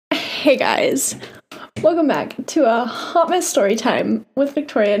Hey guys, welcome back to a Hot Mess story time with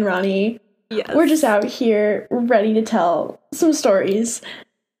Victoria and Ronnie. Yes. We're just out here ready to tell some stories.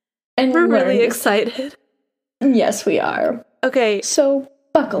 And we're really excited. Yes, we are. Okay. So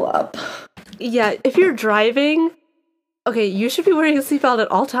buckle up. Yeah, if you're driving, okay, you should be wearing a seatbelt at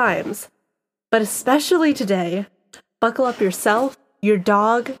all times. But especially today, buckle up yourself, your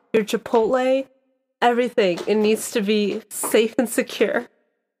dog, your Chipotle, everything. It needs to be safe and secure.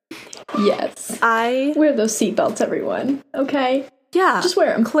 Yes. Wear those seatbelts, everyone. Okay? Yeah. Just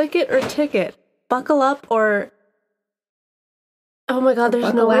wear them. Click it or ticket. Buckle up or... Oh my god,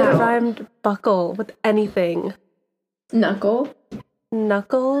 there's no way to rhyme buckle with anything. Knuckle.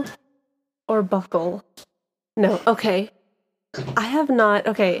 Knuckle or buckle? No, okay. I have not...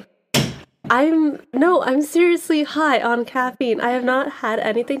 Okay. I'm seriously high on caffeine. I have not had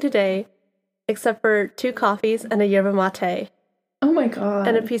anything today except for 2 coffees and a yerba mate. Oh my god.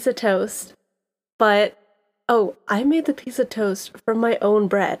 And a piece of toast. But, I made the piece of toast from my own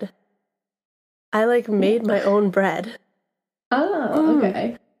bread. I, made my own bread. Oh,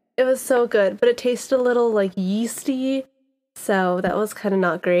 okay. It was so good, but it tasted a little, yeasty, so that was kind of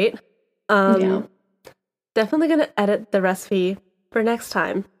not great. Yeah. Definitely gonna edit the recipe for next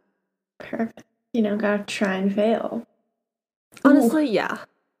time. Perfect. Gotta try and fail. Honestly, yeah.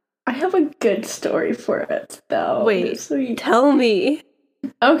 I have a good story for it, though. Wait, tell me.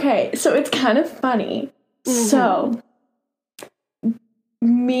 Okay, so it's kind of funny. Mm-hmm. So,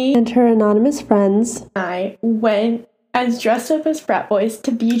 me and her anonymous friends, I went as dressed up as frat boys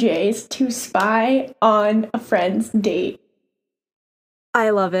to BJ's to spy on a friend's date.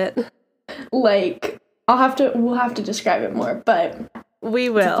 I love it. We'll have to describe it more, but we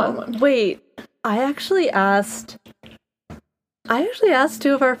will. It's a fun one. Wait, I actually asked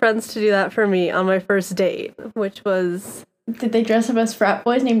 2 of our friends to do that for me on my first date, which was... Did they dress up as frat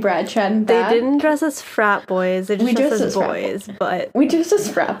boys named Brad, Chad, and Thad? They didn't dress as frat boys. They just dressed as boys, but... We dressed as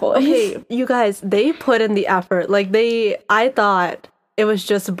frat boys. Okay, you guys, they put in the effort. I thought it was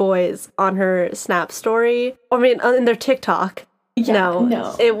just boys on her Snap story. In their TikTok. Yeah,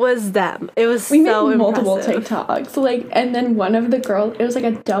 no. It was them. It was we so made impressive. Multiple TikToks. And then one of the girls, it was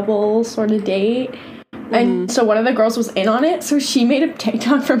a double sort of date. And so one of the girls was in on it, so she made a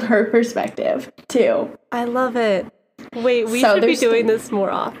TikTok from her perspective, too. I love it. Wait, we should be doing this more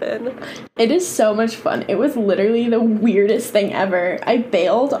often. It is so much fun. It was literally the weirdest thing ever. I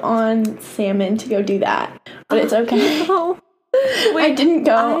bailed on salmon to go do that, but it's okay. No. Wait, I didn't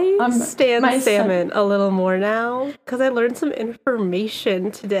go. I stand salmon a little more now, because I learned some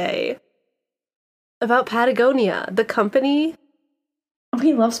information today about Patagonia, the company. Oh,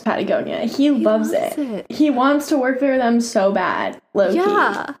 he loves Patagonia. He loves it. He wants to work for them so bad. Low-key.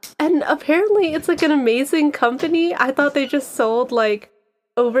 Yeah. And apparently it's an amazing company. I thought they just sold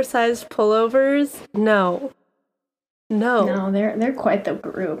oversized pullovers. No, they're quite the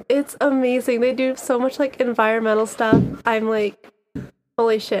group. It's amazing. They do so much environmental stuff. I'm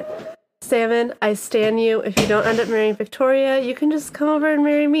holy shit. Salmon, I stan you. If you don't end up marrying Victoria, you can just come over and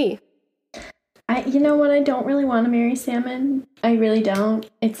marry me. You know what? I don't really want to marry Salmon. I really don't.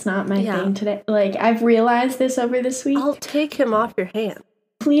 It's not my thing today. I've realized this over this week. I'll take him off your hand.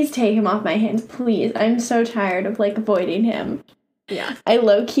 Please take him off my hands, please. I'm so tired of avoiding him. Yeah. I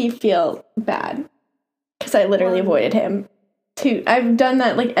low-key feel bad because I literally avoided him. I've done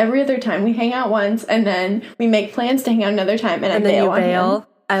that every other time. We hang out once and then we make plans to hang out another time and I bail on him.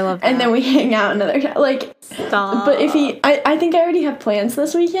 I love that. And then we hang out another time. Stop. But if I think I already have plans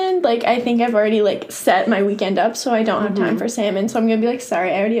this weekend. I think I've already set my weekend up, so I don't have time for salmon. So I'm gonna be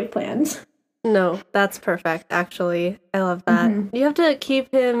sorry, I already have plans. No, that's perfect. Actually, I love that. You have to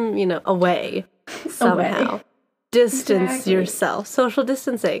keep him, away somehow. Distance yourself. Social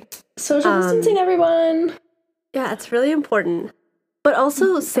distancing. Social distancing, everyone. Yeah, it's really important. But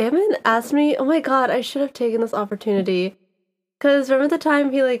also, Salmon asked me. Oh my god, I should have taken this opportunity. Because remember the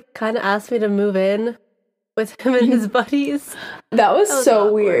time he, kind of asked me to move in with him and his buddies? That was so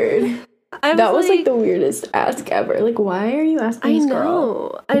awkward. Weird. That was, the weirdest ask ever. Why are you asking this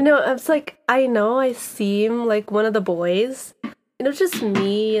girl? I know. I was I know I seem like one of the boys. Just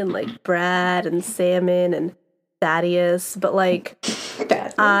me and, Brad and Salmon and Thaddeus. But,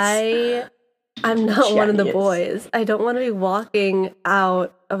 Thaddeus. I'm not one of the boys. I don't want to be walking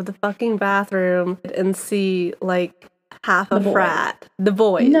out of the fucking bathroom and see, half a frat. The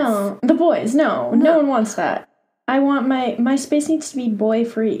boys. No, the boys. No one wants that. I want my space needs to be boy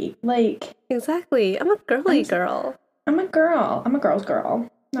free. Exactly. I'm a girly girl. I'm a girl. I'm a girl's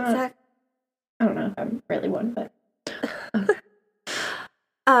girl. Exactly. I don't know if I'm really one, but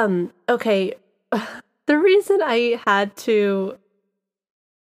okay. The reason I had to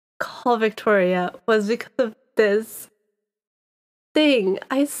call Victoria was because of this thing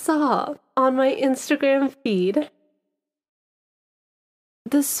I saw on my Instagram feed.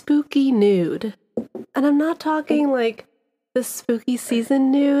 The spooky nude. And I'm not talking like the spooky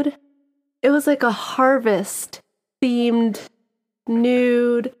season nude. It was like a harvest themed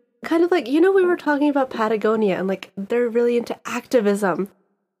nude. Kind of like, we were talking about Patagonia and like they're really into activism.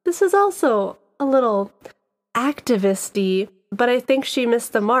 This is also a little activisty, but I think she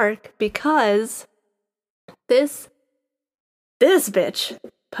missed the mark because this bitch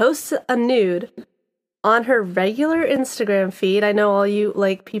posts a nude on her regular Instagram feed. I know all you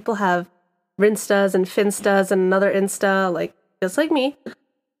like people have Rinstas and Finstas and another Insta, like just like me.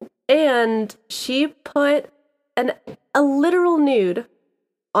 And she put a literal nude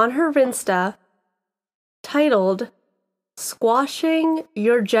on her Rinsta titled "Squashing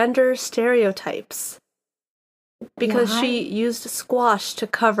Your Gender Stereotypes." Because she used squash to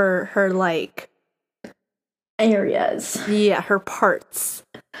cover her like areas. Yeah, her parts.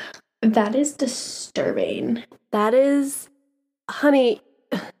 That is disturbing. That is, honey,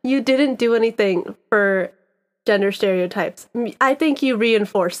 you didn't do anything for gender stereotypes. I think you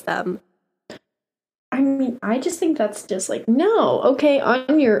reinforced them. I mean, I just think that's just like, no. Okay,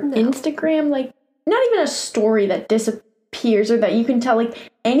 on your Instagram, like, not even a story that disappears or that you can tell,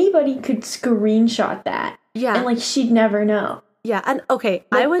 like, anybody could screenshot that. Yeah. And, like, she'd never know. Yeah, and okay,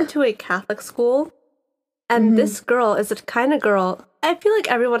 like, I went to a Catholic school, and this girl is the kind of girl, I feel like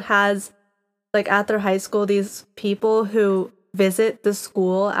everyone has, like, at their high school, these people who visit the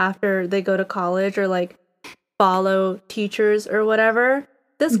school after they go to college or, like, follow teachers or whatever.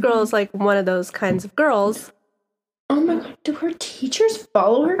 This girl is, like, one of those kinds of girls. Oh my god, do her teachers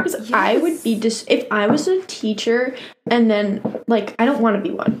follow her? Because yes. I would be if I was a teacher and then, like, I don't want to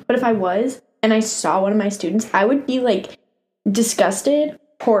be one, but if I was and I saw one of my students, I would be, like, disgusted,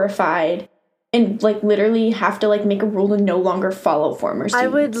 horrified, and, like, literally have to, like, make a rule to no longer follow former students. I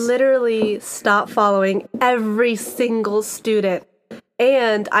would literally stop following every single student,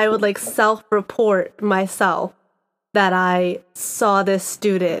 and I would, like, self-report myself that I saw this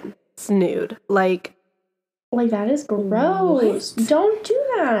student's nude. Like, that is gross. What? Don't do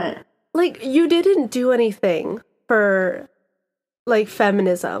that. Like, you didn't do anything for, like,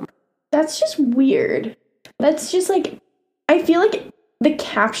 feminism. That's just weird. That's just, like, I feel like the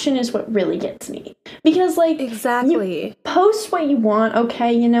caption is what really gets me. Because, like, exactly. You post what you want,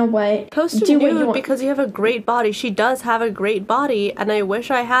 okay, you know what? Post a nude because you have a great body. She does have a great body, and I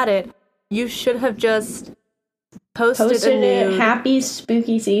wish I had it. You should have just posted a nude. Happy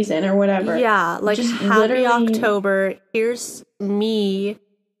spooky season or whatever. Yeah, like, just happy October. Here's me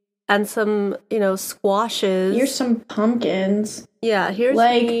and some, squashes. Here's some pumpkins. Yeah, here's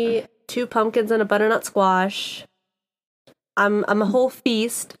me, 2 pumpkins and a butternut squash. I'm a whole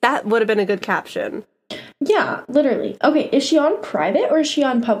feast. That would have been a good caption. Yeah, literally. Okay, is she on private or is she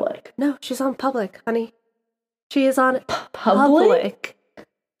on public? No, she's on public, honey. She is on public.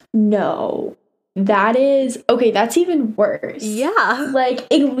 No. That is... Okay, that's even worse. Yeah.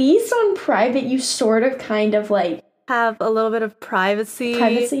 Like, at least on private, you sort of kind of, like... have a little bit of privacy.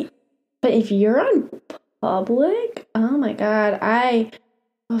 But if you're on public... Oh, my God.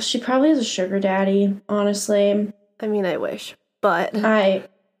 Well, she probably has a sugar daddy, honestly. I mean, I wish. But...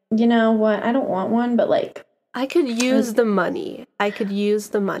 You know what? I don't want one, but, like... I could use the money. I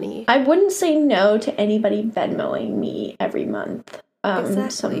I wouldn't say no to anybody Venmoing me every month.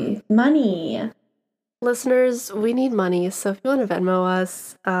 Exactly. Some money. Listeners, we need money, so if you want to Venmo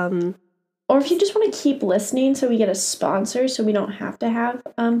us, or if you just want to keep listening so we get a sponsor so we don't have to have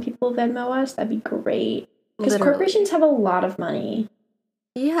people Venmo us, that'd be great. Because corporations have a lot of money.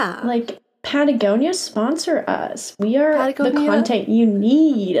 Yeah. Like, Patagonia, sponsor us. We are the content you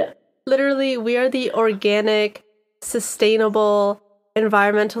need. Literally, we are the organic, sustainable,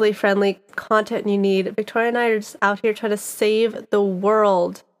 environmentally friendly content you need. Victoria and I are just out here trying to save the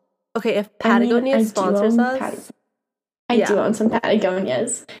world. Okay, if Patagonia sponsors us... I do own some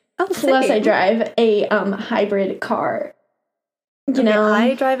Patagonias. Oh, plus, I drive a hybrid car. You know?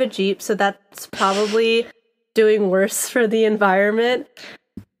 I drive a Jeep, so that's probably doing worse for the environment.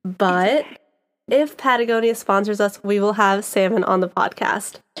 But if Patagonia sponsors us, we will have salmon on the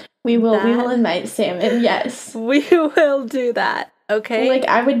podcast. We will invite salmon, yes. We will do that, okay? Like,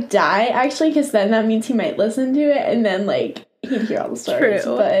 I would die, actually, because then that means he might listen to it, and then, like, he'd hear all the stories.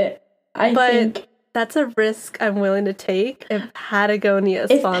 True. But I think... that's a risk I'm willing to take if Patagonia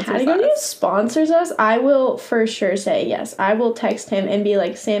sponsors us, I will for sure say yes. I will text him and be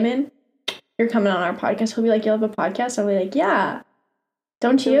like, Salmon, you're coming on our podcast. He'll be like, you'll have a podcast? I'll be like, yeah.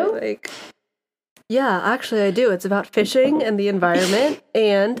 Don't you? Like, Yeah, actually, I do. It's about fishing and the environment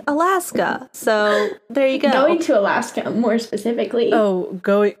and Alaska. So there you go. Going to Alaska, more specifically. Oh,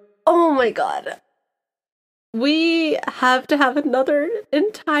 going. Oh my god. We have to have another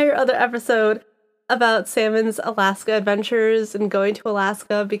entire other episode about Salmon's Alaska adventures and going to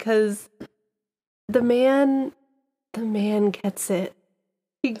Alaska because the man gets it.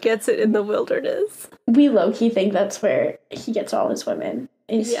 He gets it in the wilderness. We low-key think that's where he gets all his women.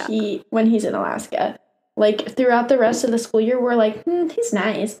 When he's in Alaska. Like, throughout the rest of the school year, we're like, he's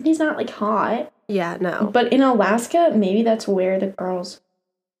nice. He's not, like, hot. Yeah, no. But in Alaska, maybe that's where the girls,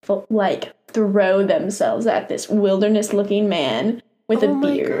 like, throw themselves at this wilderness-looking man with a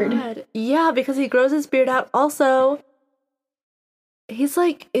beard. God. Yeah, because he grows his beard out. Also, he's,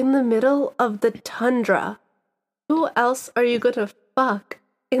 like, in the middle of the tundra. Who else are you gonna fuck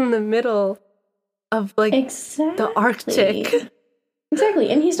in the middle of, like, the Arctic? Exactly,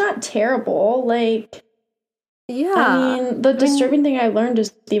 and he's not terrible, like... Yeah. I mean, the disturbing thing I learned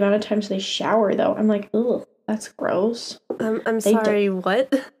is the amount of times they shower, though. I'm like, ugh, that's gross. I'm sorry,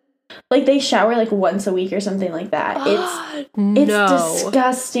 what? Like, they shower, like, once a week or something like that. It's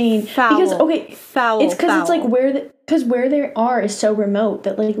disgusting. Foul. Because, okay, foul. It's because it's, like, where they are is so remote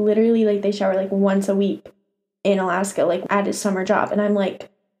that, like, literally, like, they shower, like, once a week in Alaska, like, at his summer job. And I'm like,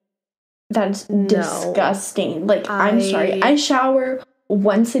 that's disgusting. Like, I'm sorry. I shower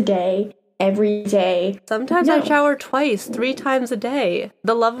once a day. Every day. Sometimes I shower twice, 3 times a day.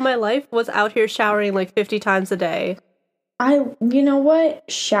 The love of my life was out here showering like 50 times a day. You know what?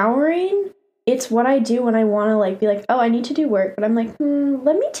 Showering, it's what I do when I want to like be like, oh, I need to do work. But I'm like,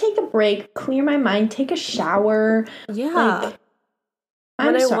 let me take a break, clear my mind, take a shower. Yeah. Like,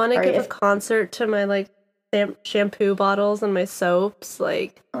 when I want to give a concert to my like shampoo bottles and my soaps,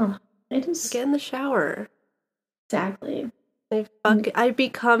 like, get in the shower. Exactly. I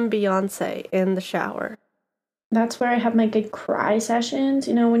become Beyonce in the shower. That's where I have my good cry sessions,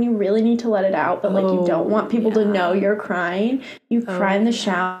 you know, when you really need to let it out, but like you don't want people to know you're crying. You cry in the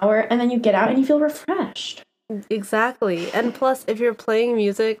shower and then you get out and you feel refreshed. Exactly. And plus, if you're playing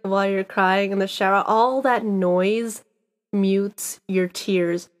music while you're crying in the shower, all that noise mutes your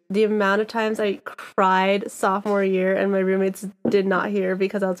tears. The amount of times I cried sophomore year and my roommates did not hear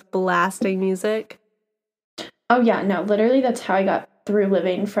because I was blasting music. Oh, yeah, no, literally that's how I got through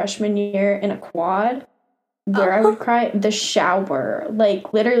living freshman year in a quad where I would cry. The shower,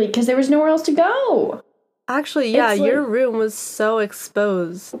 like, literally, because there was nowhere else to go. Actually, yeah, your room was so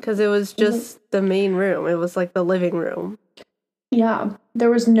exposed because it was just the main room. It was, like, the living room. Yeah, there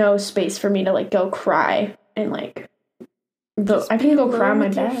was no space for me to, like, go cry and, like, I can go cry on my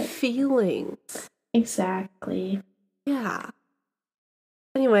bed. Feelings. Exactly. Yeah.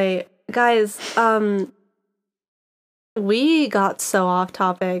 Anyway, guys, we got so off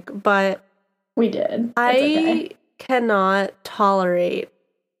topic, but we did. I cannot tolerate.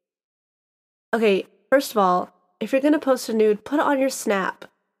 Okay, first of all, if you're gonna post a nude, put it on your Snap.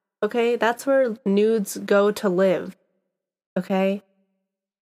 Okay, that's where nudes go to live. Okay.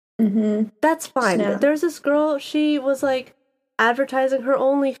 That's fine. Snap. There's this girl. She was like advertising her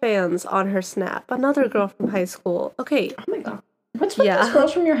OnlyFans on her Snap. Another girl from high school. Okay. Oh my god. What's with these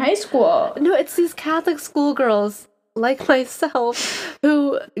girls from your high school? No, it's these Catholic schoolgirls like myself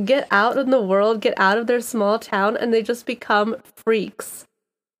who get out in the world, get out of their small town, and they just become freaks.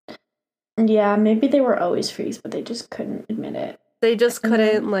 Yeah, maybe they were always freaks, but they just couldn't admit it. They just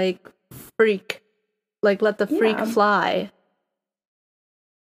couldn't, like, freak. Like, let the freak fly.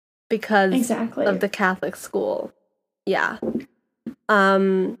 Because of the Catholic school. Yeah.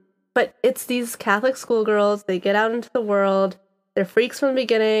 But it's these Catholic schoolgirls, they get out into the world, they're freaks from the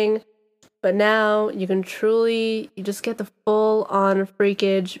beginning, but now you just get the full-on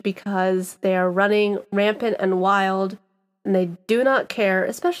freakage because they are running rampant and wild, and they do not care,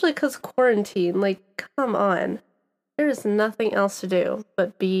 especially because quarantine. Like, come on. There is nothing else to do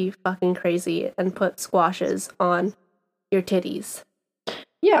but be fucking crazy and put squashes on your titties.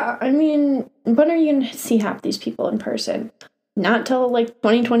 Yeah, I mean, when are you going to see half these people in person? Not till, like,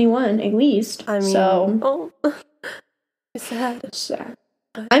 2021, at least. I mean, so. It's sad. It's sad.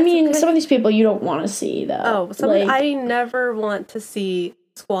 I mean, some of these people you don't want to see, though. I never want to see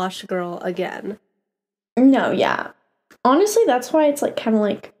Squash Girl again. No, yeah. Honestly, that's why it's, like, kind of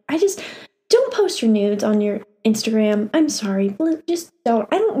like, don't post your nudes on your Instagram. I'm sorry. Just don't.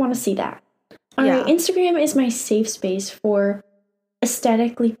 I don't want to see that. Alright, Instagram is my safe space for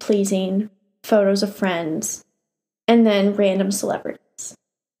aesthetically pleasing photos of friends and then random celebrities.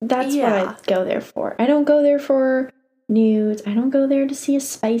 That's what I go there for. I don't go there for nudes. I don't go there to see a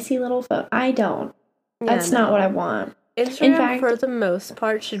spicy little photo. I don't. That's not what I want. Instagram, in fact, for the most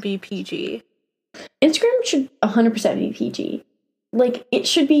part, should be PG. Instagram should 100% be PG. Like, it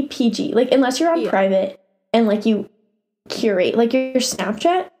should be PG. Like, unless you're on private and, like, you curate. Like, your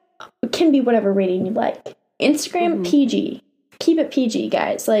Snapchat can be whatever rating you like. Instagram, PG. Keep it PG,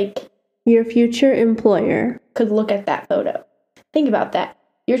 guys. Like, your future employer could look at that photo. Think about that.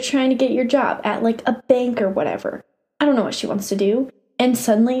 You're trying to get your job at, like, a bank or whatever. I don't know what she wants to do. And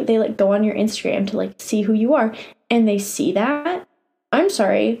suddenly they, like, go on your Instagram to, like, see who you are. And they see that. I'm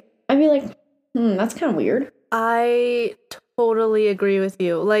sorry. I'd be like, that's kind of weird. I totally agree with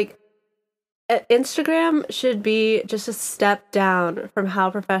you. Like, Instagram should be just a step down from how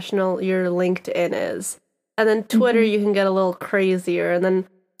professional your LinkedIn is. And then Twitter, you can get a little crazier. And then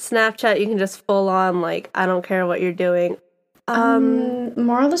Snapchat, you can just full on, like, I don't care what you're doing.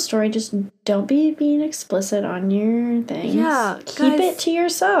 Moral of the story, just don't be being explicit on your things. Yeah, Keep it to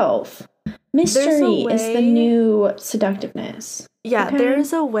yourself. Mystery is the new seductiveness. Yeah, okay?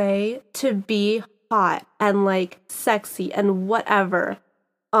 There's a way to be hot and, like, sexy and whatever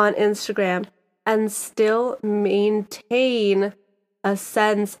on Instagram and still maintain a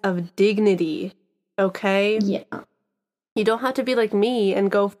sense of dignity, okay? Yeah. You don't have to be like me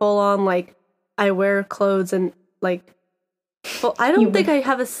and go full on, like, I wear clothes and, like, well, I don't think I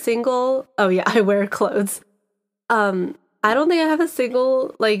have a single... Oh, yeah, I wear clothes. I don't think I have a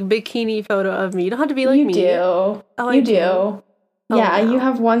single, like, bikini photo of me. You don't have to be like me. You do. Oh, you do. Oh, yeah, no. You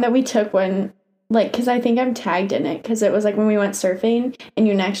have one that we took when, like, because I think I'm tagged in it, because it was, like, when we went surfing, and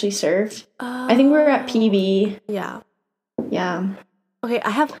you actually surfed. I think we were at PB. Yeah. Yeah. Okay,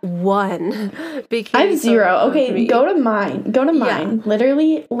 I have one bikini. I have 0. Okay, go to mine. Yeah.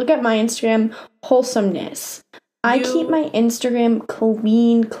 Literally, look at my Instagram. Wholesomeness. I keep my Instagram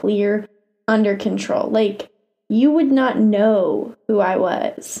clean, clear, under control. Like, you would not know who I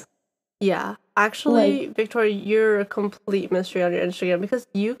was. Yeah. Actually, like, Victoria, you're a complete mystery on your Instagram because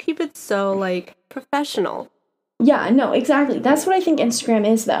you keep it so, like, professional. Yeah, no, exactly. That's what I think Instagram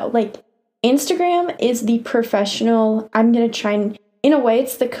is, though. Like, Instagram is the professional, I'm going to try and, in a way,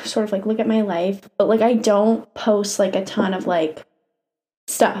 it's the sort of, like, look at my life. But, like, I don't post, like, a ton of, like,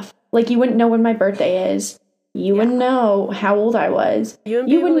 stuff. Like, you wouldn't know when my birthday is. You wouldn't know how old I was. You wouldn't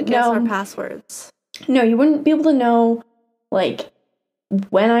be able to guess our passwords. No, you wouldn't be able to know, like,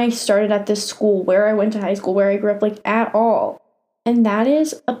 when I started at this school, where I went to high school, where I grew up, like, at all. And that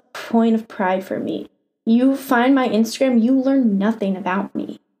is a point of pride for me. You find my Instagram, you learn nothing about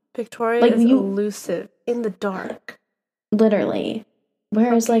me. Victoria is elusive, in the dark. Literally.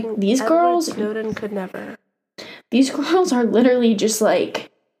 Whereas, like, these girls... Snowden could never. These girls are literally just, like,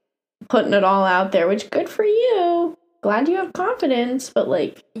 putting it all out there, which good for you. Glad you have confidence, but,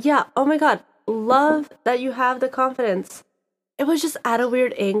 like... Yeah, oh my god. Love that you have the confidence. It was just at a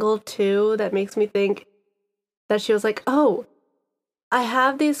weird angle, too, that makes me think that she was like, oh, I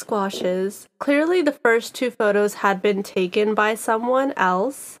have these squashes. Clearly, the first 2 photos had been taken by someone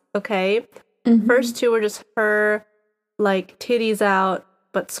else, okay? First 2 were just her, like, titties out,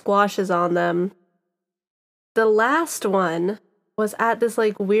 but squashes on them. The last one was at this,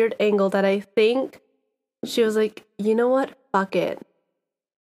 like, weird angle that I think she was like, you know what? Fuck it.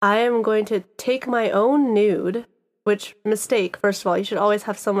 I am going to take my own nude, which, mistake, first of all, you should always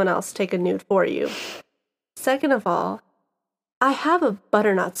have someone else take a nude for you. Second of all, I have a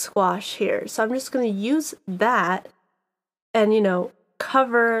butternut squash here, so I'm just going to use that and, you know,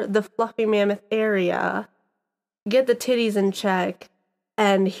 cover the fluffy mammoth area, get the titties in check,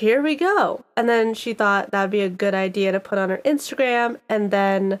 and here we go. And then she thought that'd be a good idea to put on her Instagram and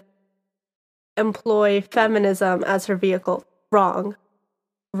then employ feminism as her vehicle. Wrong.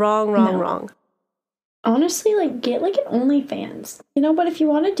 Wrong. Honestly, like, get, like, an OnlyFans. You know, but if you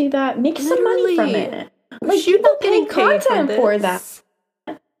want to do that, make some money from it. Like, people pay content for that.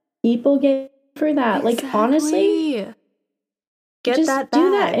 People get for that. Exactly. Like, honestly, get that bag.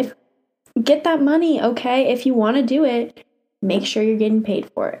 Do that. Get that money, okay? If you want to do it, make sure you're getting paid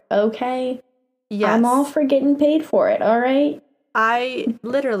for it, okay? Yes. I'm all for getting paid for it, all right?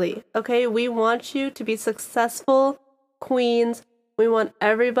 Okay, we want you to be successful queens. We want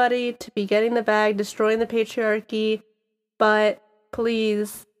everybody to be getting the bag, destroying the patriarchy, but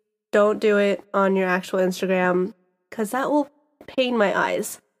please don't do it on your actual Instagram, because that will pain my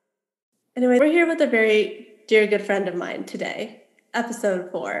eyes. Anyway, we're here with a very dear good friend of mine today,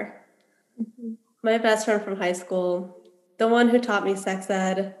 episode 4. My best friend from high school, the one who taught me sex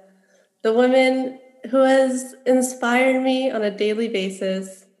ed, the woman who has inspired me on a daily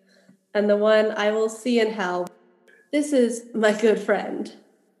basis, and the one I will see in hell. This is my good friend,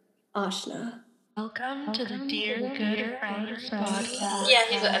 Ashna. Welcome to the Dear Good Friends podcast. Yeah,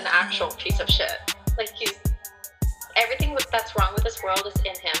 he's an actual piece of shit. Like, everything that's wrong with this world is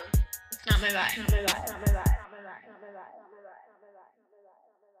in him. Not my vibe.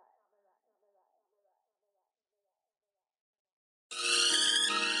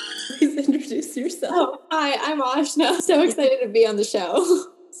 Please introduce yourself. Oh, hi, I'm Ashna. So excited to be on the show.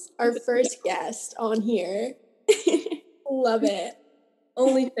 Our first guest on here. Love it.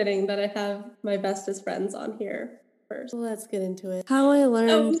 Only fitting that I have my bestest friends on here first. Let's get into it. How I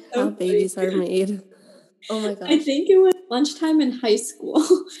learned so how funny. babies are made. Oh my gosh. I think it was lunchtime in high school.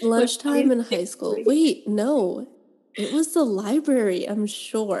 Lunchtime in high school. Wait, no. It was the library, I'm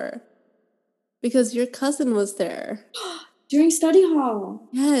sure. Because your cousin was there. During study hall.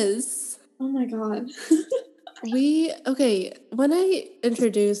 Yes. Oh my god. When I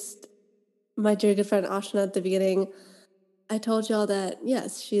introduced my dear good friend Ashna at the beginning, I told y'all that,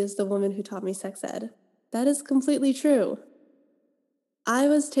 yes, she is the woman who taught me sex ed. That is completely true. I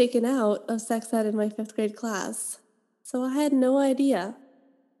was taken out of sex ed in my 5th grade class, so I had no idea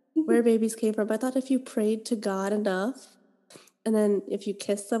where babies came from. I thought if you prayed to God enough, and then if you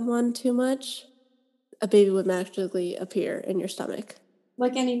kissed someone too much, a baby would magically appear in your stomach.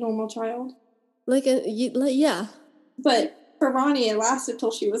 Like any normal child. Yeah. But for Ronnie, it lasted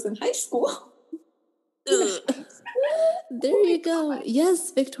till she was in high school. There you go. Yes,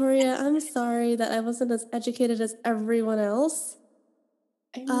 Victoria, I'm sorry that I wasn't as educated as everyone else.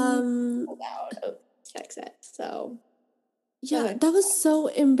 Out sex ed, so yeah, that was so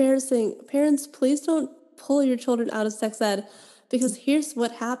embarrassing. Parents, please don't pull your children out of sex ed, because here's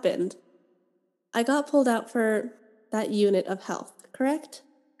what happened. I got pulled out for that unit of health, correct?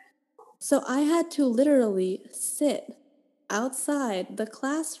 So I had to literally sit outside the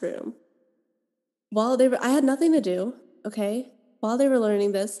classroom while I had nothing to do, okay, while they were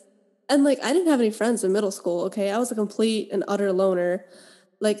learning this. And, I didn't have any friends in middle school, okay? I was a complete and utter loner.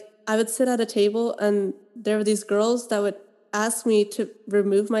 I would sit at a table, and there were these girls that would ask me to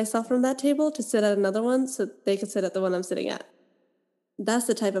remove myself from that table to sit at another one so they could sit at the one I'm sitting at. That's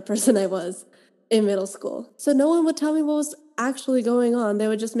the type of person I was in middle school. So no one would tell me what was actually going on. They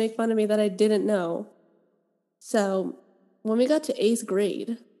would just make fun of me that I didn't know. So when we got to 8th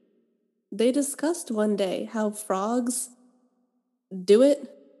grade, they discussed one day how frogs do it.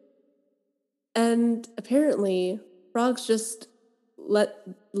 And apparently frogs just let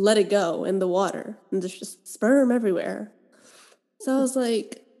it go in the water, and there's just sperm everywhere. So I was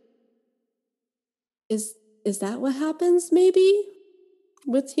like, is that what happens maybe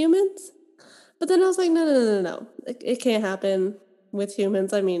with humans? But then I was like, no. It can't happen with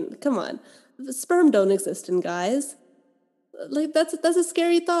humans. I mean, come on. The sperm don't exist in guys. That's a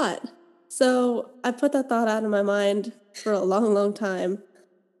scary thought. So I put that thought out of my mind for a long, long time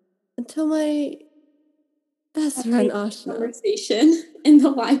until my best friend Ashna conversation in the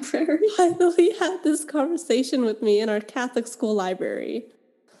library finally had this conversation with me in our Catholic school library.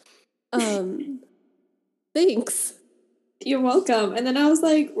 Thanks. You're welcome. And then I was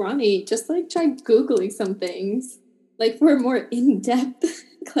like, Ronnie, just try Googling some things, for a more in-depth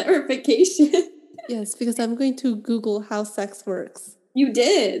clarification. Yes, because I'm going to Google how sex works. You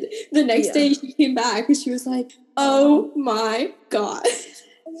did. The next day she came back and she was like, oh my god.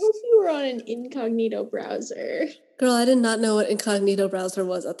 I hope you were on an incognito browser. Girl, I did not know what incognito browser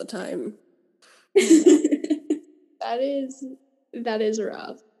was at the time. That is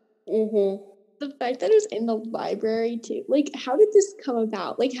rough. Mm-hmm. The fact that it was in the library too. How did this come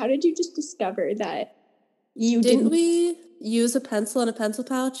about? How did you just discover that you didn't we use a pencil in a pencil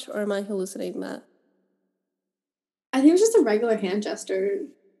pouch, or am I hallucinating that? I think it was just a regular hand gesture.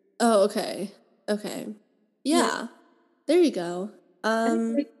 Oh, okay. Yeah. There you go.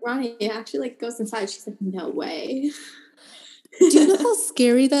 Ronnie actually goes inside. She's like, no way. Do you know how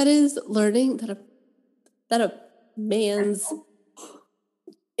scary that is? Learning that a man's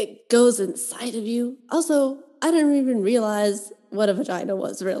it goes inside of you. Also, I didn't even realize what a vagina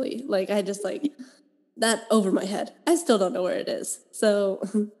was really. I just that over my head. I still don't know where it is. So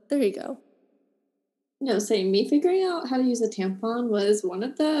there you go. No, saying me figuring out how to use a tampon was one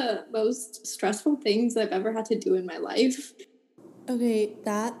of the most stressful things I've ever had to do in my life. Okay,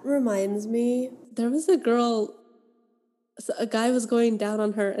 that reminds me. There was a girl, a guy was going down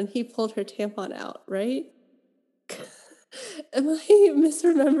on her and he pulled her tampon out, right? Am I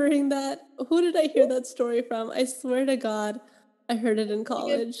misremembering that? Who did I hear that story from? I swear to God, I heard it in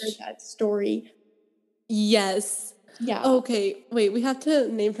college. I heard that story. Yes. Yeah. Okay, wait, we have to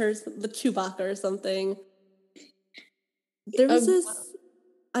name her the Chewbacca or something. There was this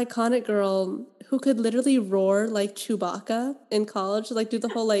iconic girl who could literally roar like Chewbacca in college, do the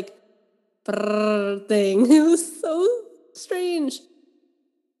whole brrr thing. It was so strange.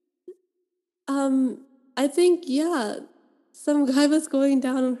 I think, some guy was going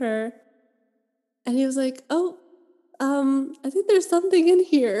down on her And he was like, "Oh, I think there's something in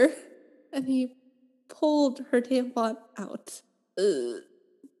here." And he pulled her tampon out. Ugh.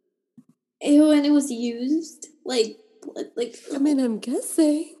 Ew, and it was used? Like, I mean, I'm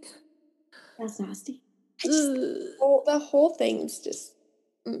guessing. that's nasty. Ugh. The whole thing's just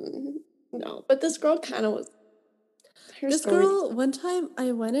no. But this girl kind of was. This girl, one time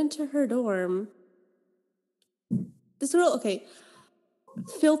I went into her dorm. This girl, okay,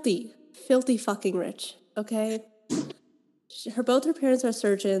 filthy fucking rich, okay? Both her parents are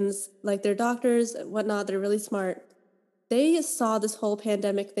surgeons, like they're doctors and whatnot, they're really smart. They saw this whole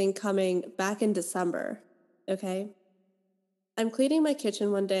pandemic thing coming back in December, okay? I'm cleaning my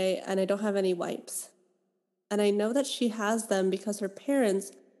kitchen one day and I don't have any wipes. And I know that she has them because her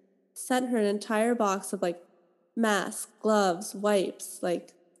parents sent her an entire box of like masks, gloves, wipes,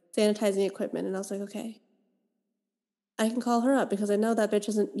 like sanitizing equipment. And I was like, okay, I can call her up because I know that bitch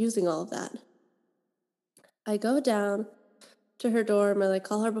isn't using all of that. I go down to her dorm. I like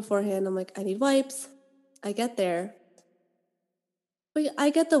call her beforehand. I'm like, I need wipes. I get there. But I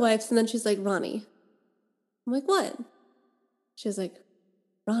get the wipes and then she's like, Ronnie. I'm like, what? She's like,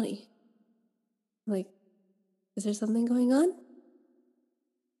 Ronnie. I'm like, is there something going on?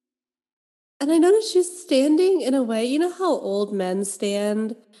 And I noticed she's standing in a way, you know how old men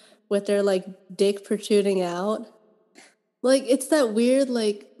stand with their like dick protruding out? Like it's that weird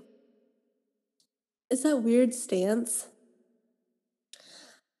stance.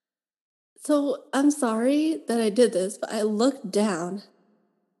 So I'm sorry that I did this, but I looked down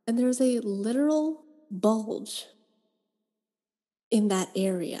and there's a literal bulge in that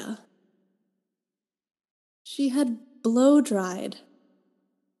area. She had blow dried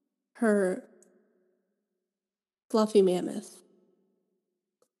her fluffy mammoth.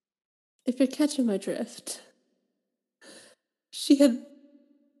 If you're catching my drift. She had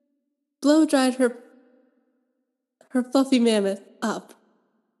blow dried her fluffy mammoth up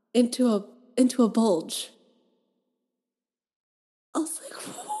into a bulge. I was like,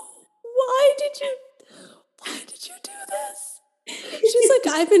 why did you do this? She's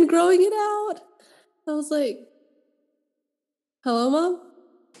like, I've been growing it out. I was like, hello, Mom?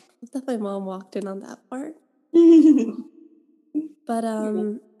 I thought my mom walked in on that part. But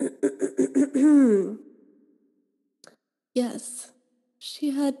yes,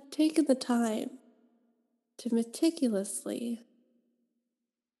 she had taken the time to meticulously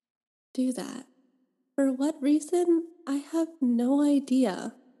do that. For what reason? I have no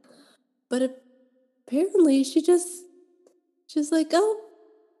idea. But apparently she's like, oh,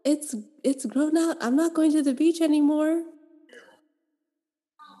 it's grown out. I'm not going to the beach anymore.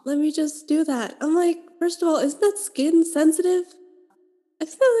 Let me just do that. I'm like, first of all, isn't that skin sensitive? I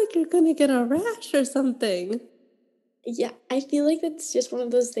feel like you're gonna get a rash or something. Yeah, I feel like that's just one of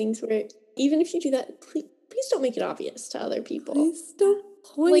those things where even if you do that, please don't make it obvious to other people. Please don't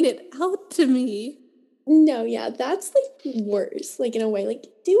point it out to me. No, yeah, that's like worse. Like in a way, like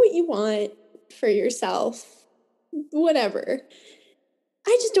do what you want for yourself, whatever.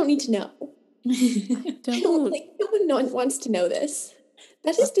 I just don't need to know. I don't. Like no one wants to know this.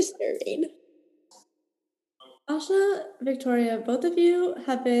 That is disturbing. Ashna, Victoria, both of you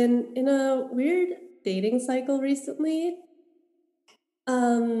have been in a weird dating cycle recently.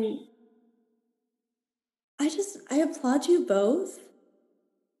 I applaud you both.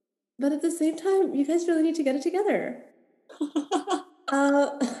 But at the same time, you guys really need to get it together.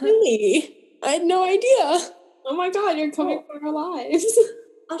 Really? I had no idea. Oh my god, you're coming for our lives.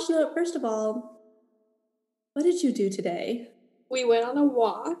 Ashna, first of all, what did you do today? We went on a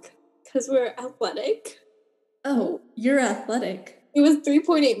walk because we're athletic. Oh, you're athletic. It was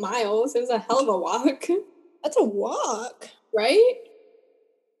 3.8 miles. It was a hell of a walk. That's a walk. Right?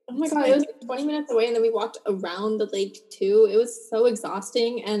 Oh my god, it was like 20 minutes away and then we walked around the lake too. It was so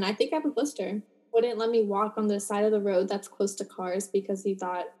exhausting and I think I have a blister. Wouldn't let me walk on the side of the road that's close to cars because he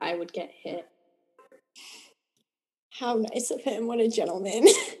thought I would get hit. How nice of him. What a gentleman.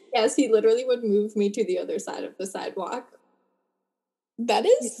 Yes, he literally would move me to the other side of the sidewalk. That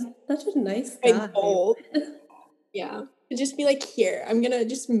is such a nice guy. bold. Yeah. To just be like, here, I'm gonna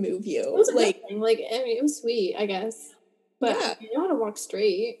just move you. It was a good thing. Like, I mean, it was sweet, I guess. But yeah. you know how to walk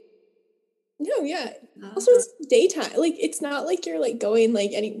straight. No, yeah. Also, it's daytime. Like, it's not like you're like going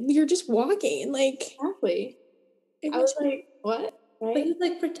like you're just walking. Like, exactly. I was like, what? Right? But he's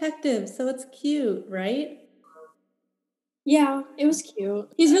like protective, so it's cute, right? Yeah, it was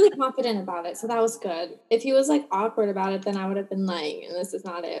cute. He's really confident about it, so that was good. If he was like awkward about it, then I would have been like, and this is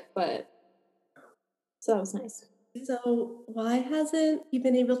not it. But so that was nice. So why hasn't he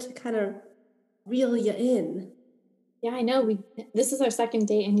been able to kind of reel you in? Yeah, I know. This is our second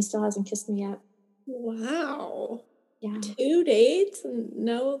date, and he still hasn't kissed me yet. Wow. Yeah. 2 dates and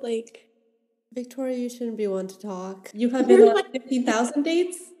no, like. Victoria, you shouldn't be one to talk. You have been on 15,000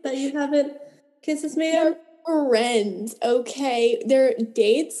 dates that you haven't kissed this man? They're friends, okay? They're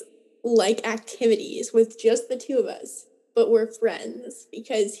dates like activities with just the two of us, but we're friends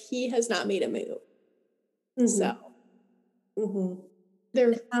because he has not made a move. So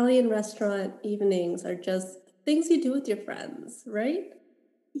they're Italian restaurant evenings are just things you do with your friends, right?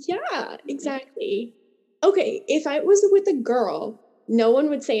 yeah, exactly. Okay, if I was with a girl, no one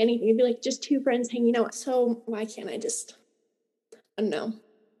would say anything. It'd be like just two friends hanging out. So why can't I just I don't know.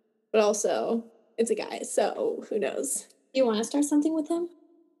 But also, it's a guy, so who knows? You want to start something with him?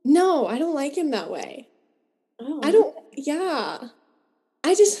 No, I don't like him that way. Oh. I don't yeah.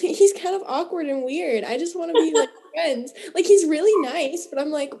 He's kind of awkward and weird. I just want to be like friends. Like he's really nice, but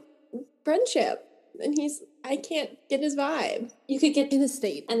I'm like friendship. And I can't get his vibe. You could get In a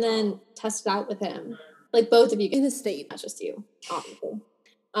state. and then test it out with him. Like both of you, In a state. not just you, obviously.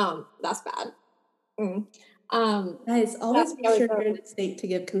 That's bad. Guys, always That's make really sure good. you're in a state to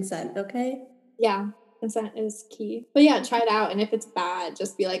give consent, okay? Yeah, consent is key. But yeah, try it out, and if it's bad,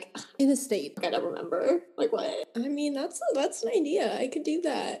 just be like, In a state. I don't remember. Like what? I mean, that's an idea. I could do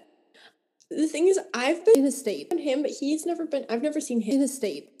that. The thing is, I've been In a state. on him, but I've never seen him. In a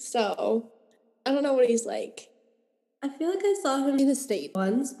state. So I don't know what he's like. I feel like I saw him in a state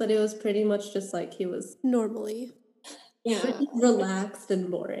once, but it was pretty much just like he was normally Yeah. pretty relaxed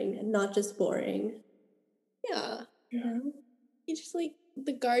and boring, and not just boring. Yeah. You know? He just like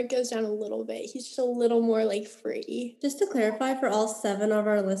the guard goes down a little bit. He's just a little more like free. Just to clarify for all 7 of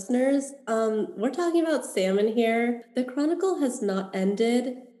our listeners, we're talking about Salmon here. The Chronicle has not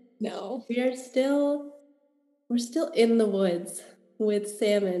ended. No. We're still in the woods with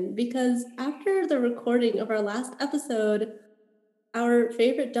Salmon because after the recording of our last episode, our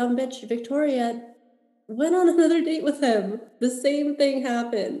favorite dumb bitch, Victoria, went on another date with him. The same thing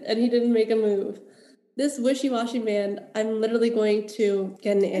happened and he didn't make a move. This wishy-washy man, I'm literally going to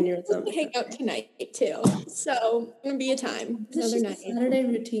get an aneurysm. We hang out tonight too. So it's gonna be a time. Is this Another just a night. Saturday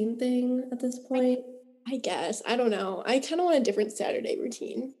routine thing at this point? I guess. I don't know. I kind of want a different Saturday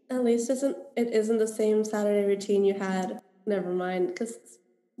routine. At least it isn't the same Saturday routine you had. Never mind, because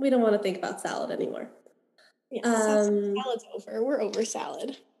we don't want to think about salad anymore. Yeah, salad's over. We're over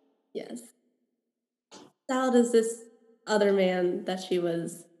salad. Yes. Salad is this other man that she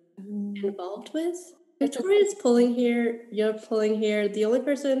was involved with. Victoria's pulling here, you're pulling here. The only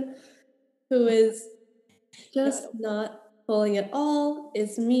person who is just not pulling at all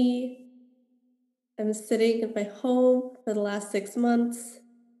is me. I'm sitting in my home for the last 6 months.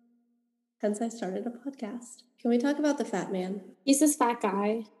 Hence I started a podcast. Can we talk about the fat man? He's this fat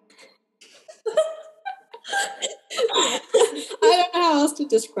guy. I don't know how else to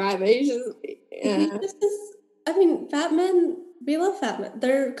describe it. He's just, yeah. I mean, fat men, we love fat men.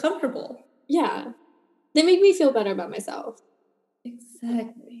 They're comfortable. Yeah. They make me feel better about myself.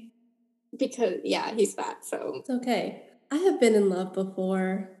 Exactly. Because, yeah, he's fat, so. It's okay. I have been in love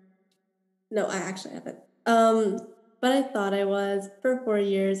before. No, I actually haven't. But I thought I was for 4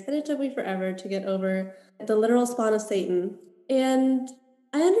 years, and it took me forever to get over the literal spawn of Satan. And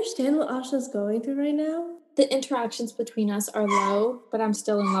I understand what Ashna's going through right now. The interactions between us are low, but I'm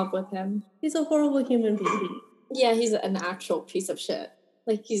still in love with him. He's a horrible human being. Yeah, he's an actual piece of shit.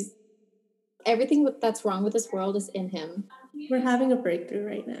 Like, everything that's wrong with this world is in him. We're having a breakthrough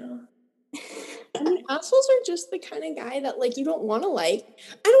right now. I mean, assholes are just the kind of guy that, like, you don't want to like.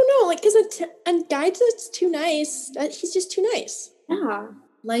 I don't know, like, because a guy that's too nice, he's just too nice. Yeah.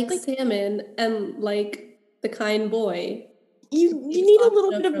 Like Salmon and like the kind boy. You need a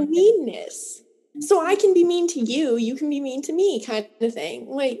little bit of meanness. So I can be mean to you, you can be mean to me, kind of thing.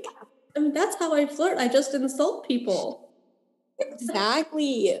 Like, I mean, that's how I flirt. I just insult people.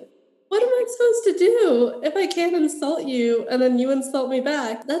 exactly. What am I supposed to do if I can't insult you and then you insult me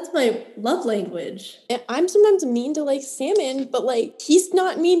back? That's my love language. And I'm sometimes mean to, like, Salmon, but, like, he's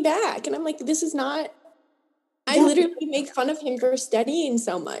not mean back. And I'm like, this is not... I literally make fun of him for studying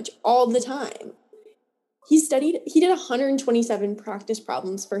so much all the time. He did 127 practice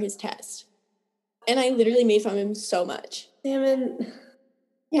problems for his test. And I literally made fun of him so much. Salmon.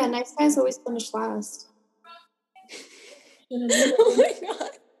 Yeah, nice guys always finish last. Oh my god.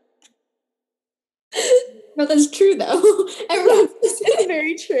 No, that's true though. Everyone it's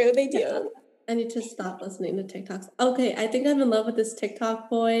very true. They do. I need to stop listening to TikToks. Okay, I think I'm in love with this TikTok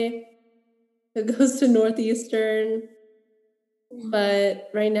boy who goes to Northeastern. But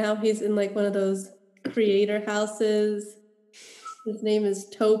right now he's in like one of those creator houses. His name is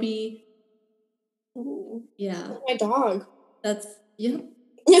Toby. Ooh. Yeah. My dog. That's, yep.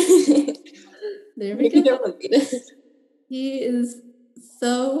 There we Maybe go. they're related. He is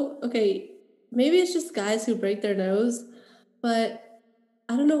so okay. Maybe it's just guys who break their nose, but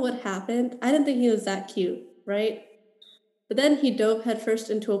I don't know what happened. I didn't think he was that cute, right? But then he dove headfirst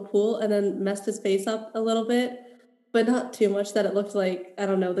into a pool and then messed his face up a little bit, but not too much that it looked like, I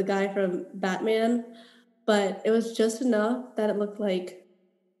don't know, the guy from Batman. But it was just enough that it looked like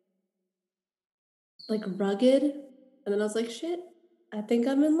rugged. And then I was like, shit, I think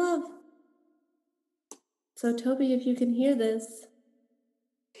I'm in love. So Toby, if you can hear this,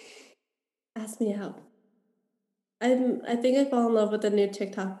 ask me out. I think I fall in love with a new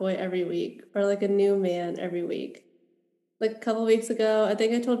TikTok boy every week, or like a new man every week. Like a couple weeks ago, I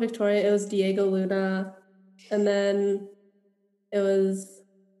think I told Victoria it was Diego Luna, and then it was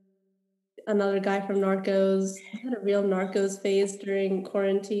another guy from Narcos. I had a real Narcos phase during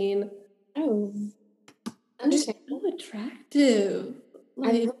quarantine. Oh, They're understand. so attractive.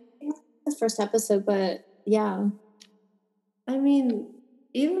 I Like, the first episode, but yeah. I mean,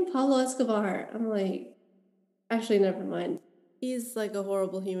 even Pablo Escobar, I'm like, actually, never mind. He's like a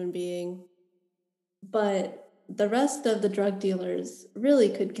horrible human being. But the rest of the drug dealers really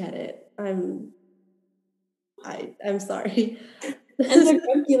could get it. I'm sorry. And they're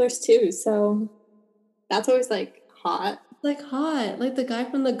drug dealers too, so that's always like hot. Like hot. Like the guy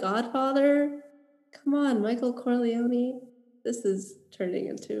from The Godfather. Come on, Michael Corleone. This is turning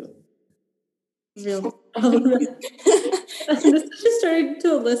into real problem. This is just turning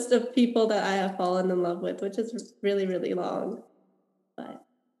to a list of people that I have fallen in love with, which is really, really long. But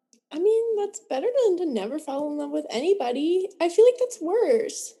I mean, that's better than to never fall in love with anybody. I feel like that's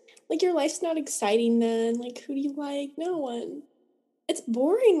worse. Like, your life's not exciting then. Like, who do you like? No one. It's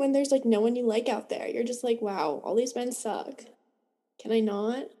boring when there's, like, no one you like out there. You're just like, wow, all these men suck. Can I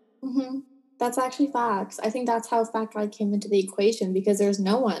not? Mm-hmm. That's actually facts. I think that's how Fat Guy came into the equation because there's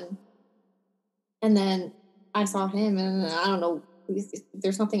no one. And then I saw him, and I don't know,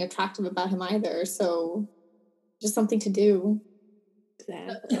 there's nothing attractive about him either. So just something to do.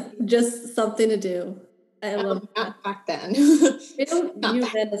 Exactly. just something to do. I love that. Not back then. They don't Not view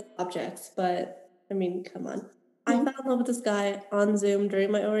back- men as objects, but I mean, come on. I fell in love with this guy on Zoom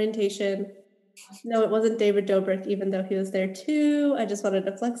during my orientation. No, it wasn't David Dobrik, even though he was there too. I just wanted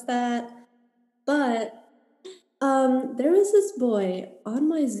to flex that. But there was this boy on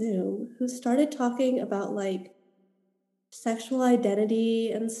my Zoom who started talking about like sexual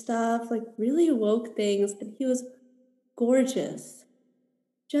identity and stuff, like really woke things, and he was gorgeous.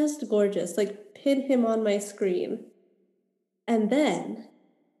 Just gorgeous. Like pin him on my screen. And then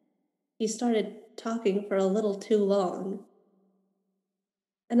he started talking for a little too long.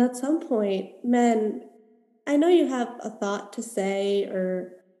 And at some point, men, I know you have a thought to say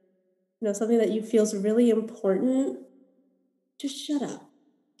or something that you feel is really important. Just shut up.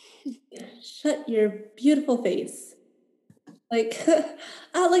 Shut your beautiful face. Like,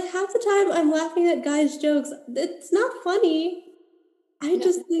 like half the time I'm laughing at guys' jokes. It's not funny. I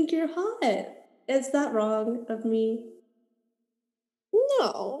just think you're hot. Is that wrong of me?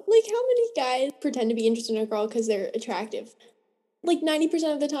 No. Like, how many guys pretend to be interested in a girl because they're attractive? Like,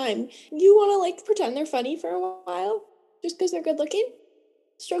 90% of the time. You want to, like, pretend they're funny for a while just because they're good looking?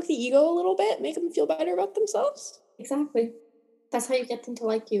 Stroke the ego a little bit, make them feel better about themselves? Exactly. That's how you get them to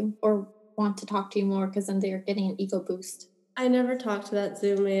like you or want to talk to you more because then they're getting an ego boost. I never talked to that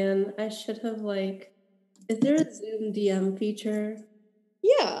Zoom man. I should have, is there a Zoom DM feature?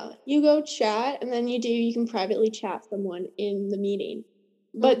 Yeah, you go chat, and then you can privately chat someone in the meeting.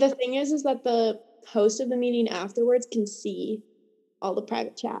 But the thing is that the host of the meeting afterwards can see all the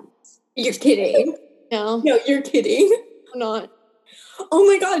private chats. You're kidding. No, No, you're kidding. I'm not. Oh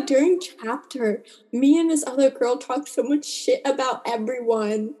my god, during chapter, me and this other girl talked so much shit about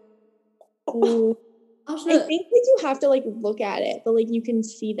everyone. I Also, think that you have to, like, look at it, but, like, you can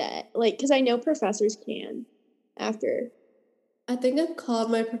see that. Like, because I know professors can after. I think I've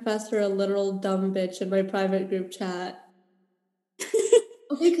called my professor a literal dumb bitch in my private group chat.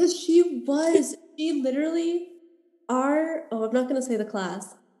 Because she literally, I'm not going to say the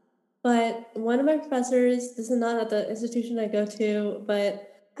class, but one of my professors, this is not at the institution I go to, but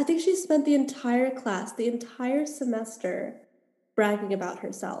I think she spent the entire class, the entire semester, bragging about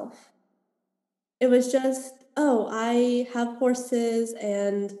herself. It was just, oh, I have horses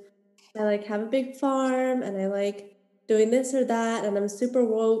and I like have a big farm and I like doing this or that and I'm super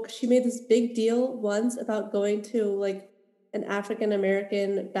woke. She made this big deal once about going to like an African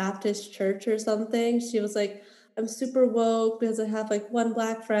American Baptist church or something. She was like, I'm super woke because I have like one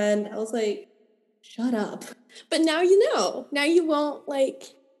black friend. I was like, shut up. But now you know. Now you won't,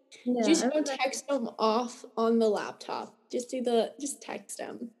 like, Yeah, just don't text them off on the laptop. Just text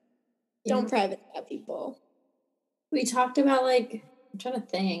them. Don't private chat people. We talked about like, I'm trying to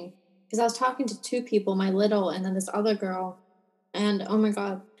think, because I was talking to two people, my little and then this other girl, and oh my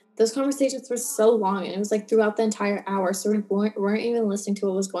god, those conversations were so long, and it was like throughout the entire hour, so we weren't even listening to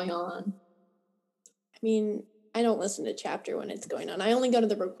what was going on. I mean, I don't listen to chapter when it's going on. I only go to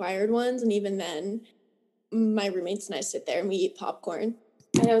the required ones, and even then, my roommates and I sit there and we eat popcorn.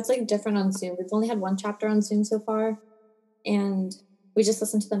 I know it's like different on Zoom. We've only had one chapter on Zoom so far, and we just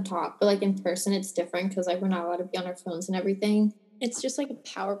listen to them talk. But like in person, it's different because like we're not allowed to be on our phones and everything. It's just like a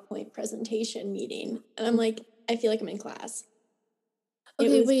PowerPoint presentation meeting, and I'm like, I feel like I'm in class.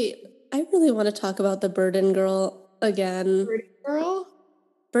 Okay, wait. I really want to talk about the Burden Girl again.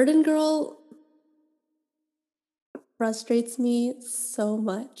 Burden Girl frustrates me so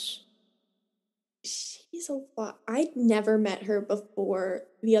much. She's a lot. I'd never met her before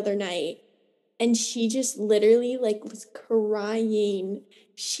the other night, and she just literally like was crying.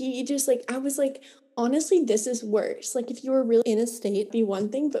 She just like, I was like, honestly, this is worse. Like if you were really in a state, it'd be one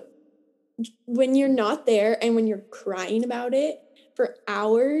thing, but when you're not there and when you're crying about it for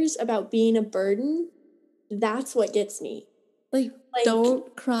hours about being a burden, that's what gets me. Like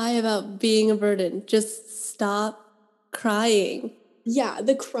don't cry about being a burden. Just stop crying. Yeah,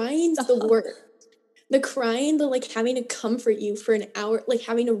 the crying's the worst. The crying, the like having to comfort you for an hour, like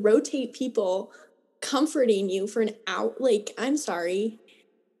having to rotate people comforting you for an hour. Like, I'm sorry.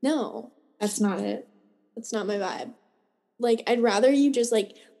 No, that's not it. That's not my vibe. Like, I'd rather you just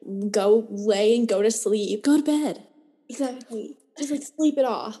like go lay and go to sleep. Go to bed. Exactly. Just like sleep it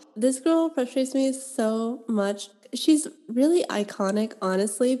off. This girl frustrates me so much. She's really iconic,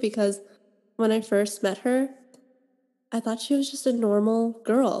 honestly, because when I first met her, I thought she was just a normal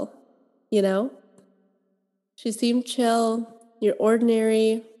girl, you know? She seemed chill, your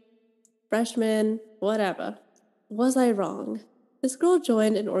ordinary freshman, whatever. Was I wrong? This girl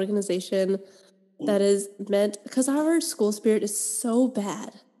joined an organization that is meant, because our school spirit is so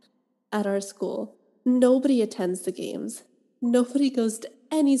bad at our school. Nobody attends the games. Nobody goes to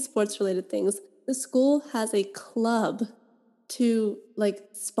any sports related things. The school has a club to like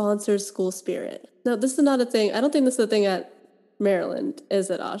sponsor school spirit. Now, this is not a thing. I don't think this is a thing at Maryland, is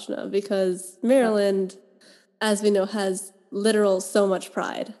it, Ashna? Because Maryland, as we know, has literal so much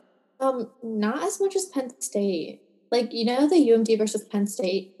pride. Not as much as Penn State. Like, you know, the UMD versus Penn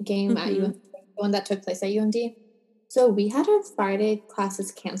State game at UMD, the one that took place at UMD? So we had our Friday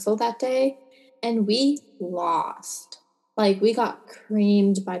classes canceled that day, and we lost. Like, we got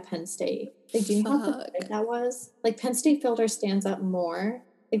creamed by Penn State. Like, do you know how big that was? Like, Penn State filled our stands up more.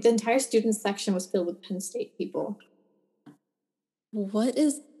 Like, the entire student section was filled with Penn State people. What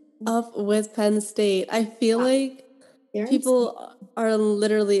is up with Penn State? I feel like people are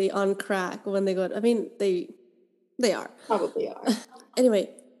literally on crack when they go to, I mean, they are. Probably are. Anyway,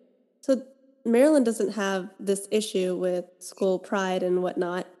 so Maryland doesn't have this issue with school pride and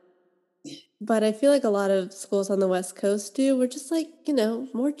whatnot, but I feel like a lot of schools on the West Coast do. We're just like, you know,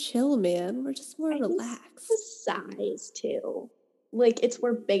 more chill, man. We're just more relaxed. The size too. Like it's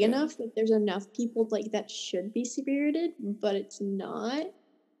we're big enough that there's enough people like that should be spirited, but it's not.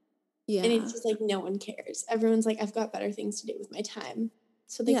 Yeah. And it's just like no one cares. Everyone's like, I've got better things to do with my time.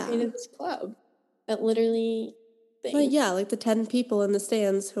 So they created this club that literally But yeah, like the 10 people in the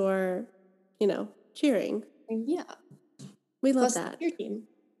stands who are, you know, cheering. Yeah. We love that. Your team.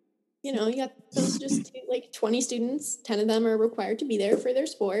 You know, you got those just like 20 students, 10 of them are required to be there for their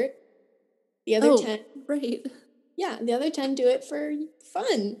sport. The other 10. Right. Yeah, the other 10 do it for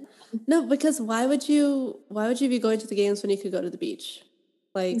fun. No, because why would you be going to the games when you could go to the beach?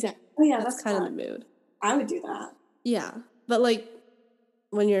 Like, exactly. Oh yeah, that's kind of the mood. I would do that. Yeah, but like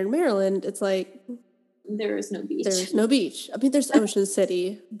when you're in Maryland, it's like there is no beach. There's no beach. I mean, there's Ocean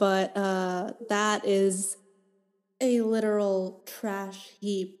City, but that is a literal trash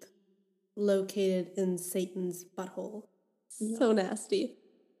heap located in Satan's butthole. Yeah. So nasty.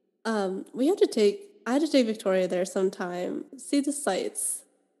 I had to take Victoria there sometime, see the sights.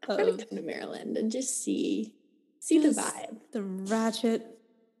 I'm gonna come to Maryland and just see the vibe. The ratchet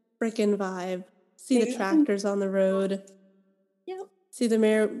frickin' vibe. See the tractors on the road. Yep. See the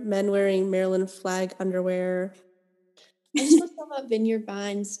men wearing Maryland flag underwear. I just love about Vineyard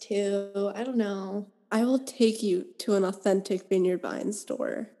Vines too. I don't know. I will take you to an authentic Vineyard Vines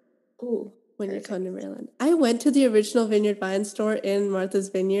store. Ooh. When you come to Maryland. I went to the original Vineyard Vines store in Martha's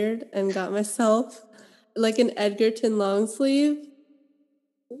Vineyard and got myself like an Edgerton long sleeve.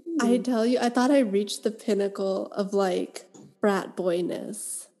 Ooh. I tell you, I thought I reached the pinnacle of like brat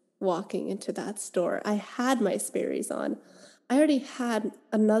boyness walking into that store. I had my Sperry's on. I already had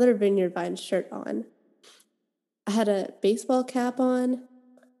another Vineyard Vines shirt on. I had a baseball cap on,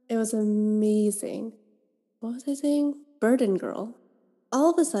 It was amazing. What was I saying? Burden Girl. All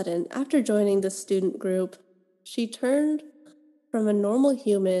of a sudden, after joining the student group, she turned from a normal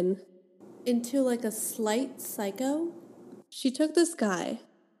human into like a slight psycho. She took this guy,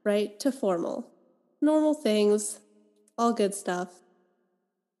 right, to formal. Normal things, all good stuff.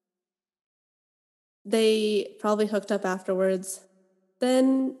 They probably hooked up afterwards.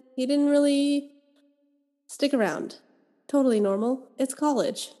 Then he didn't really stick around. Totally normal. It's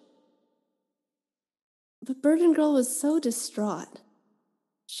college. But Burden Girl was so distraught.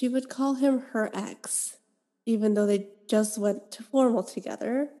 She would call him her ex, even though they just went to formal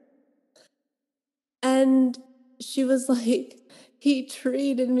together. And she was like, he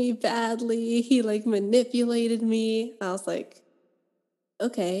treated me badly. He like manipulated me. I was like,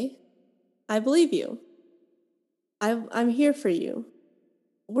 okay, I believe you. I'm here for you.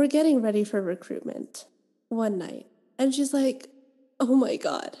 We're getting ready for recruitment one night. And she's like, oh my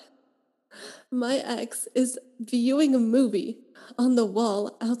God, my ex is viewing a movie on the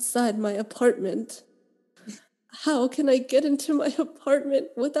wall outside my apartment. How can I get into my apartment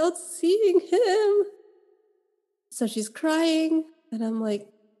without seeing him? So she's crying, and I'm like,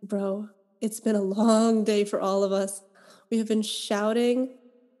 bro, it's been a long day for all of us. We have been shouting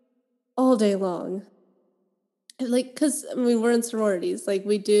all day long. And like, because, I mean, we're in sororities. Like,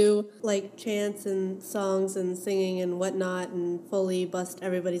 we do, like, chants and songs and singing and whatnot and fully bust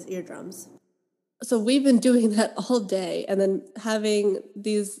everybody's eardrums. So we've been doing that all day and then having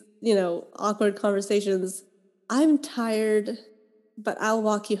these, awkward conversations. I'm tired, but I'll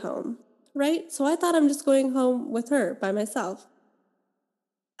walk you home, right? So I thought I'm just going home with her by myself.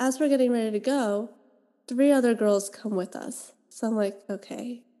 As we're getting ready to go, 3 other girls come with us. So I'm like,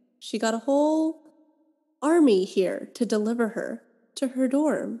 okay, she got a whole army here to deliver her to her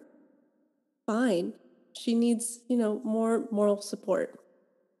dorm. Fine. She needs, more moral support.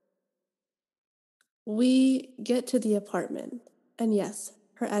 We get to the apartment, and yes,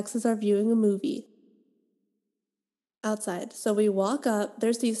 her exes are viewing a movie outside. So we walk up.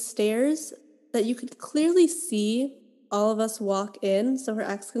 There's these stairs that you could clearly see all of us walk in, so her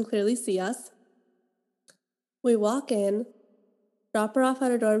ex can clearly see us. We walk in, drop her off at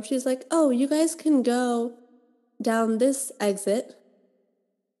her dorm. She's like, oh, you guys can go down this exit.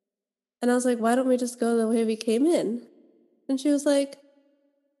 And I was like, why don't we just go the way we came in? And she was like,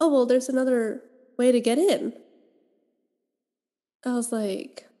 oh, well, there's another way to get in. I was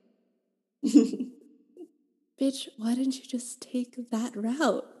like, bitch, why didn't you just take that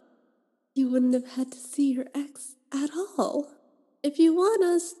route? You wouldn't have had to see your ex at all. If you want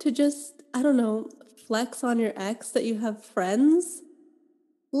us to just, I don't know, flex on your ex that you have friends,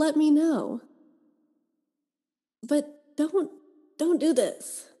 let me know. But don't do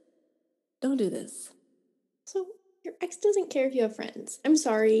this. Don't do this. So your ex doesn't care if you have friends. I'm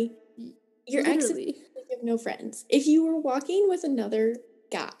sorry. Your ex is Literally. you have no friends. If you were walking with another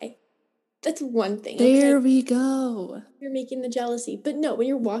guy, that's one thing. There okay? we go. You're making the jealousy. But no, when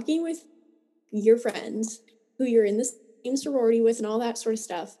you're walking with your friends who you're in the same sorority with and all that sort of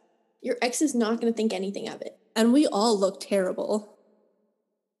stuff, your ex is not going to think anything of it. And we all look terrible.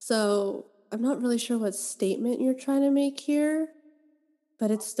 So I'm not really sure what statement you're trying to make here,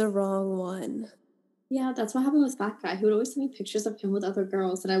 but it's the wrong one. Yeah, that's what happened with that guy. He would always send me pictures of him with other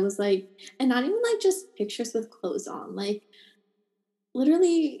girls, and I was like, and not even like just pictures with clothes on. Like,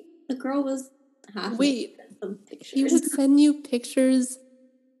 literally, the girl was half Wait, naked in some he would pictures. send you pictures.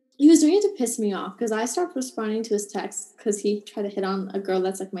 He was doing it to piss me off because I stopped responding to his texts because he tried to hit on a girl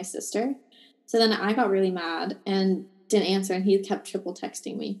that's like my sister. So then I got really mad and didn't answer, and he kept triple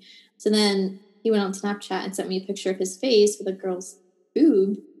texting me. So then he went on Snapchat and sent me a picture of his face with a girl's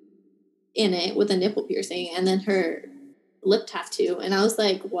boob in it with a nipple piercing and then her lip tattoo. And I was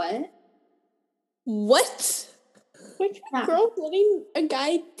like, what? What? Like, Yeah. girl letting a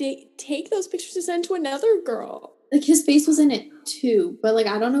guy take those pictures to send to another girl. Like, his face was in it too, but like,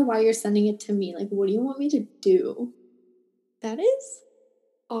 I don't know why you're sending it to me. Like, what do you want me to do? That is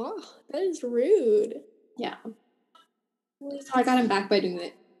rude. Yeah. So I got him back by doing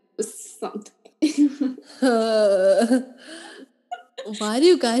it something. Why do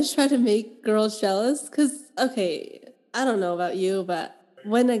you guys try to make girls jealous? Because, okay, I don't know about you, but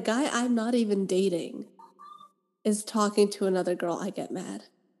when a guy I'm not even dating is talking to another girl, I get mad.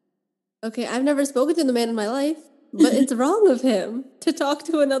 Okay, I've never spoken to the man in my life, but it's wrong of him to talk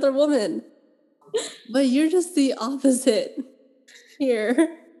to another woman. But you're just the opposite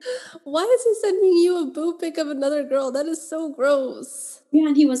here. Why is he sending you a boob pic of another girl? That is so gross. Yeah,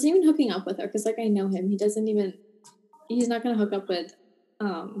 and he wasn't even hooking up with her because, like, I know him. He's not going to hook up with,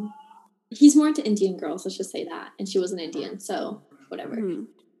 he's more into Indian girls, let's just say that. And she was an Indian, so whatever.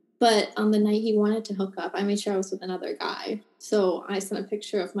 But on the night he wanted to hook up, I made sure I was with another guy. So I sent a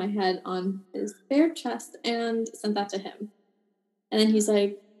picture of my head on his bare chest and sent that to him. And then he's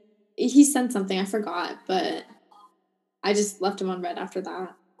like, he sent something, I forgot, but I just left him on red after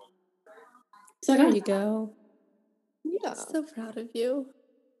that. So I There got you go. Yeah. So proud of you.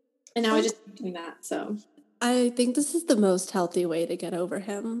 and now I just keep doing that. So I think this is the most healthy way to get over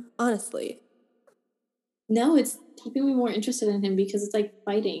him, honestly. no, it's keeping me more interested in him because it's like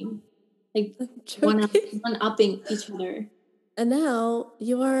fighting, like I'm joking. one-upping each other. And now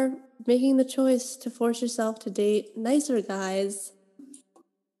you are making the choice to force yourself to date nicer guys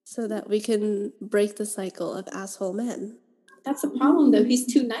so that we can break the cycle of asshole men. That's the problem, though. He's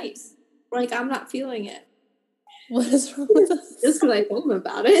too nice. Like, I'm not feeling it. What is wrong with us? Just because I told him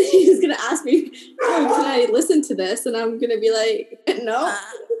about it, he's gonna ask me, "Oh, can I listen to this?" And I'm gonna be like, "No,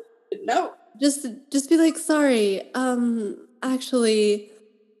 no." Just be like, sorry, actually,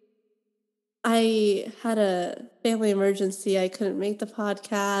 I had a family emergency. I couldn't make the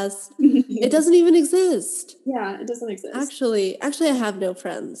podcast. It doesn't even exist. Yeah, it doesn't exist. Actually, I have no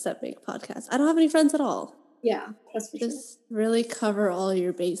friends that make podcasts. I don't have any friends at all. Yeah, that's for sure. Just really cover all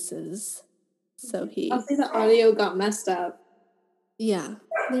your bases. So I'll say the audio got messed up, yeah,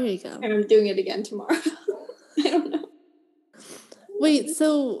 there you go. and I'm doing it again tomorrow. I don't know. Wait,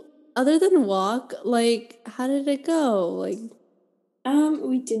 so other than walk, like, how did it go? Like,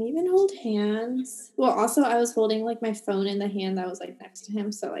 We didn't even hold hands. Well, also I was holding like my phone in the hand that was like next to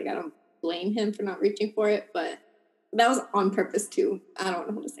him, so like I don't blame him for not reaching for it, but that was on purpose too. I don't want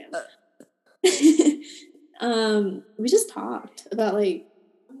to hold his hand. We just talked about like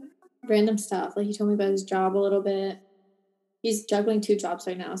random stuff. Like he told me about his job a little bit. He's juggling 2 jobs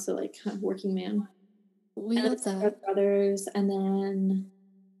right now, so like kind of working man. we And love then that. brothers, and then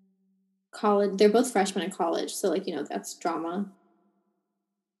college. They're both freshmen in college, so like that's drama.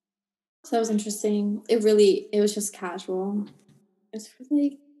 So that was interesting. It was just casual. It's for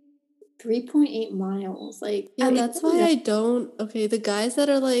like 3.8 miles. Like Yeah, that's why I don't. Okay, the guys that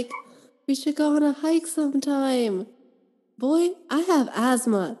are like, we should go on a hike sometime. Boy, I have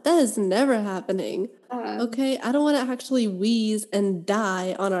asthma. That is never happening. Okay, I don't want to actually wheeze and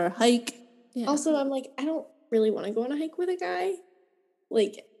die on our hike. Yeah. Also, I'm like, I don't really want to go on a hike with a guy.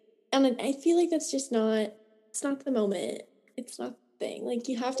 Like, and I feel like that's just not, it's not the moment. It's not the thing. Like,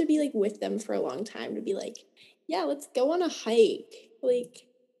 you have to be like with them for a long time to be like, yeah, let's go on a hike. Like,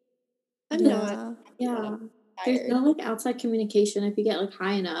 I'm not. Yeah. Tired. There's no like outside communication if you get like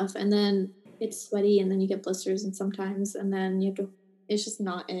high enough, and then it's sweaty, and then you get blisters, and sometimes, and then you have to. It's just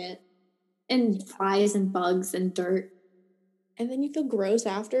not it. And flies and bugs and dirt. And then you feel gross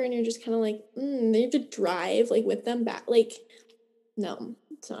after, and you're just kind of like, then you have to drive like with them back. Like, no,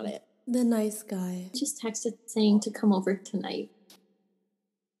 it's not it. The nice guy. I just texted saying to come over tonight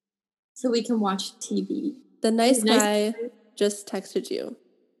so we can watch TV. The nice guy just texted you.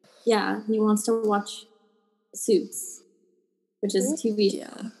 Yeah, he wants to watch Suits, which is a TV show.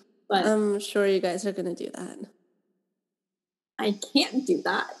 Yeah. But I'm sure you guys are going to do that. I can't do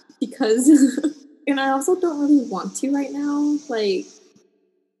that because, and I also don't really want to right now. Like,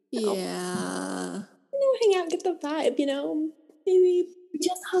 yeah. Hang out, get the vibe, maybe. We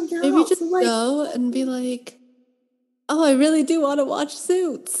just hung out. Maybe just so, like, go and be like, oh, I really do want to watch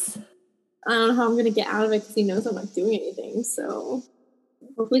Suits. I don't know how I'm going to get out of it because he knows I'm not doing anything. So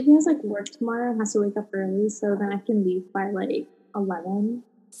hopefully he has like work tomorrow and has to wake up early so then I can leave by like 11.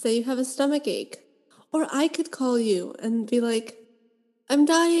 Say you have a stomach ache. Or I could call you and be like, I'm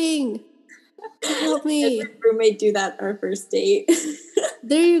dying. Help me. My roommate do that our first date.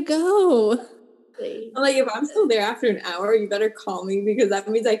 There you go. I'm like, if I'm still there after an hour, you better call me because that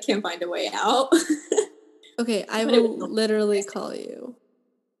means I can't find a way out. Okay, I will literally call you.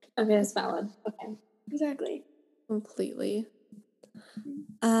 Okay, that's valid. Okay. Exactly. Completely.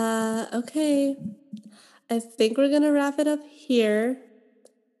 Okay. I think we're going to wrap it up here.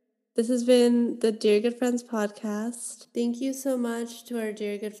 This has been the Dear Good Friends podcast. Thank you so much to our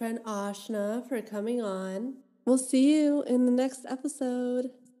dear good friend Ashna for coming on. We'll see you in the next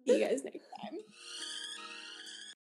episode. See you guys next.